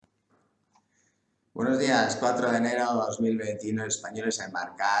Buenos días, 4 de enero de 2021, Españoles a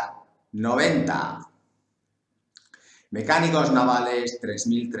Embarcar, 90. Mecánicos navales,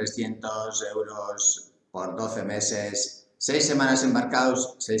 3.300 euros por 12 meses, 6 semanas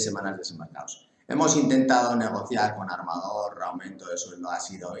embarcados, 6 semanas desembarcados. Hemos intentado negociar con armador, aumento de sueldo ha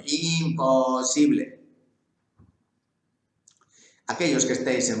sido imposible. Aquellos que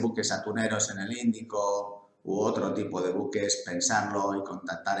estéis en buques atuneros en el Índico u otro tipo de buques, pensarlo y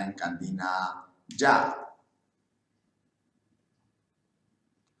contactar en Cantina ya.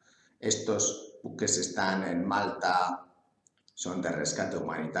 Estos buques están en Malta, son de rescate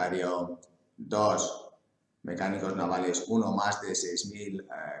humanitario. 2 mecánicos navales, uno más de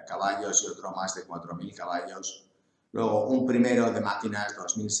 6.000 caballos y otro más de 4.000 caballos. Luego un primero de máquinas,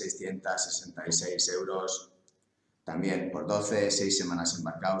 2.666 euros, también por 12, 6 semanas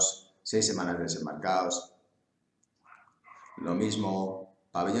embarcados, 6 semanas desembarcados. Lo mismo,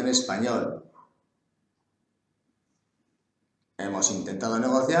 pabellón español. Hemos intentado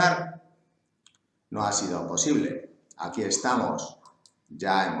negociar, no ha sido posible. Aquí estamos,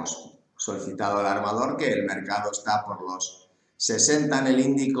 ya hemos solicitado al armador que el mercado está por los 60 en el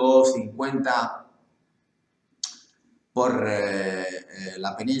Índico, 50 por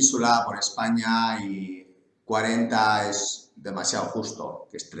la península, por España, y 40 es demasiado justo,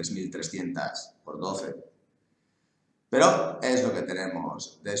 que es 3.300 por 12. Pero es lo que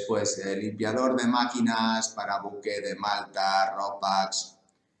tenemos. Después, el limpiador de máquinas para buque de Malta, Ropax,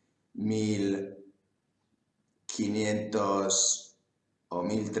 1.500 o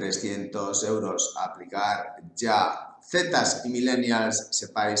 1.300 euros a aplicar ya. Zetas y millennials,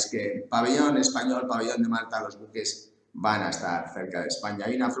 sepáis que pabellón español, pabellón de Malta, los buques van a estar cerca de España.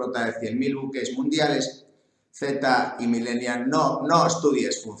 Hay una flota de 100.000 buques mundiales. Z y millennial, no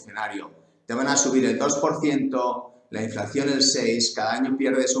estudies, funcionario. Te van a subir el 2%, la inflación el 6%, cada año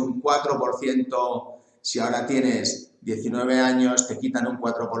pierdes un 4%. Si ahora tienes 19 años, te quitan un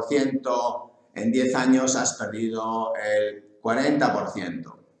 4%. En 10 años has perdido el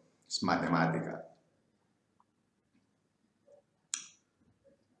 40%. Es matemática.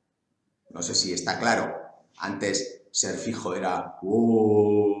 No sé si está claro. Antes ser fijo era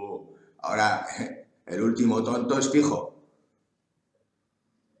ahora el último tonto es fijo.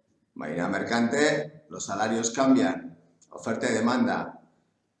 Marina mercante, los salarios cambian. Oferta y demanda.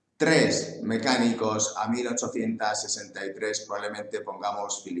 3 mecánicos a 1.863, probablemente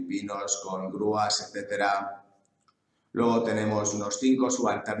pongamos filipinos con grúas, etcétera. Luego tenemos unos 5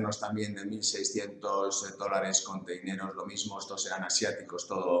 subalternos también de 1.600 dólares containeros, lo mismo, estos eran asiáticos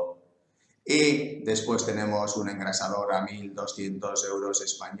todo. Y después tenemos un engrasador a 1.200 euros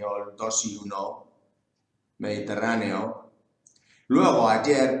español, 2 y 1, Mediterráneo. Luego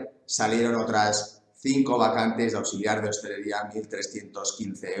ayer salieron otras 5 vacantes de auxiliar de hostelería,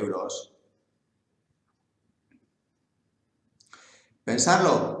 1.315 euros.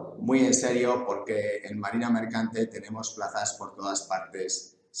 Pensarlo muy en serio porque en Marina Mercante tenemos plazas por todas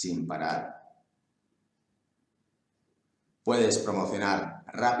partes sin parar. Puedes promocionar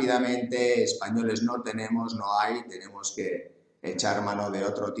rápidamente, españoles no tenemos, no hay, tenemos que echar mano de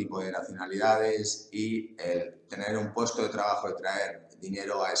otro tipo de nacionalidades y el tener un puesto de trabajo y traer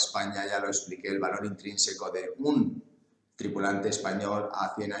dinero a España, ya lo expliqué, el valor intrínseco de un tripulante español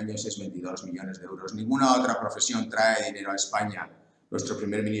a 100 años es 22 millones de euros. Ninguna otra profesión trae dinero a España. Nuestro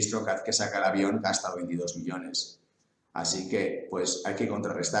primer ministro, cada vez que saca el avión, gasta 22 millones. Así que, pues, hay que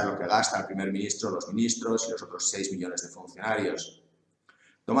contrarrestar lo que gasta el primer ministro, los ministros y los otros 6 millones de funcionarios.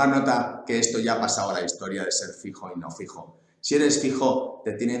 Tomar nota que esto ya ha pasado a la historia de ser fijo y no fijo. Si eres fijo,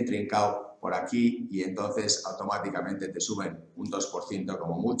 te tienen trincado por aquí y entonces automáticamente te suben un 2%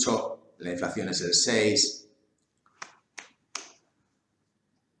 como mucho, la inflación es el 6%.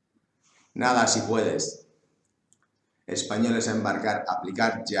 Nada, si puedes. Españoles a embarcar,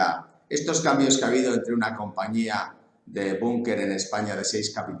 aplicar ya. Estos cambios que ha habido entre una compañía de búnker en España de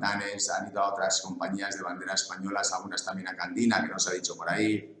 6 capitanes han ido a otras compañías de bandera españolas, algunas también a Candina, que nos ha dicho por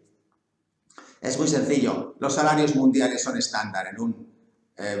ahí. Es muy sencillo, los salarios mundiales son estándar. En un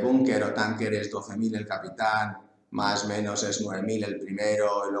búnker o tanker es 12.000 el capitán, más o menos es 9.000 el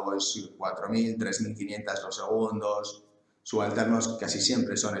primero, y luego es 4.000, 3.500 los segundos. Subalternos casi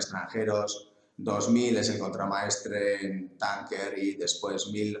siempre son extranjeros. 2.000 es el contramaestre en tanker y después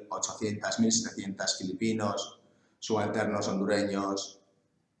 1.800, 1.700 filipinos, subalternos hondureños.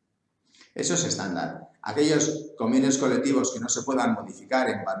 Eso es estándar. Aquellos convenios colectivos que no se puedan modificar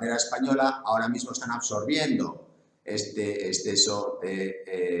en bandera española ahora mismo están absorbiendo este exceso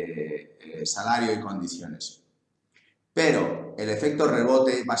de salario y condiciones. Pero el efecto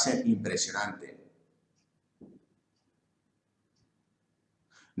rebote va a ser impresionante.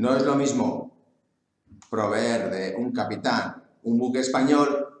 No es lo mismo proveer de un capitán un buque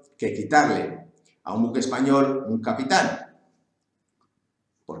español que quitarle a un buque español un capitán,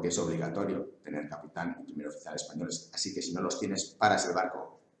 porque es obligatorio tener capitán y primer oficial españoles, así que si no los tienes, paras el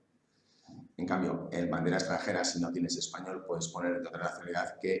barco. En cambio, en bandera extranjera, si no tienes español, puedes poner de otra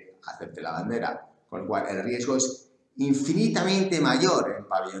nacionalidad que acepte la bandera, con lo cual el riesgo es infinitamente mayor en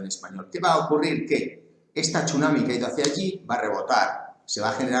pabellón español. ¿Qué va a ocurrir? Que esta tsunami que ha ido hacia allí va a rebotar, se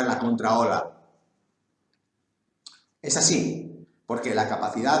va a generar la contraola. Es así, porque la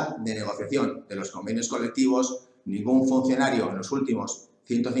capacidad de negociación de los convenios colectivos, ningún funcionario en los últimos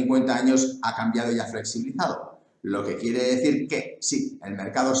 150 años ha cambiado y ha flexibilizado. Lo que quiere decir que, sí, el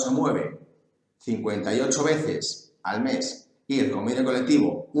mercado se mueve 58 veces al mes y el convenio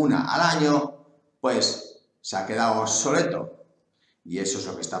colectivo una al año, pues se ha quedado obsoleto. Y eso es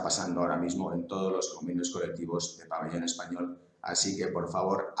lo que está pasando ahora mismo en todos los convenios colectivos de pabellón español. Así que, por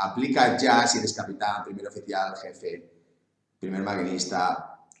favor, aplica ya si eres capitán, primer oficial, jefe, primer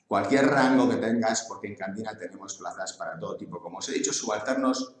maquinista, cualquier rango que tengas, porque en Candina tenemos plazas para todo tipo. Como os he dicho,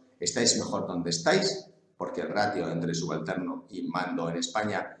 subalternos, estáis mejor donde estáis, porque el ratio entre subalterno y mando en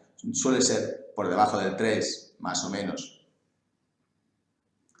España suele ser por debajo del 3, más o menos.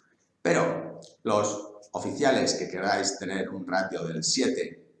 Pero los oficiales que queráis tener un ratio del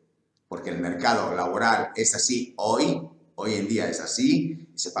 7, porque el mercado laboral es así hoy en día es así,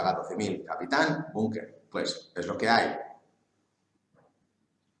 y se paga 12.000, capitán, búnker, pues es lo que hay.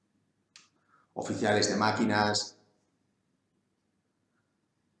 Oficiales de máquinas,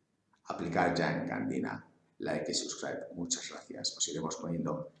 aplicar ya en Candina, like y subscribe. Muchas gracias, os iremos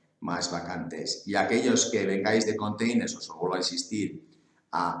poniendo más vacantes. Y aquellos que vengáis de containers, os vuelvo a insistir,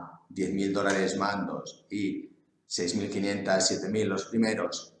 a $10.000 mandos y 6.500, 7.000 los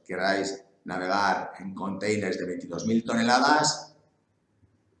primeros, queráis navegar en containers de 22.000 toneladas,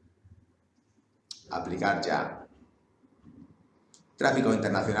 aplicar ya. Tráfico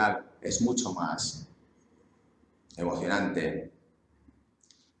internacional es mucho más emocionante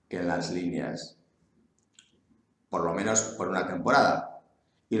que en las líneas, por lo menos por una temporada.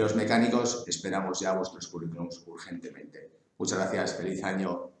 Y los mecánicos esperamos ya vuestros currículums urgentemente. Muchas gracias, feliz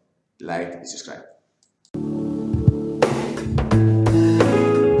año, like y subscribe.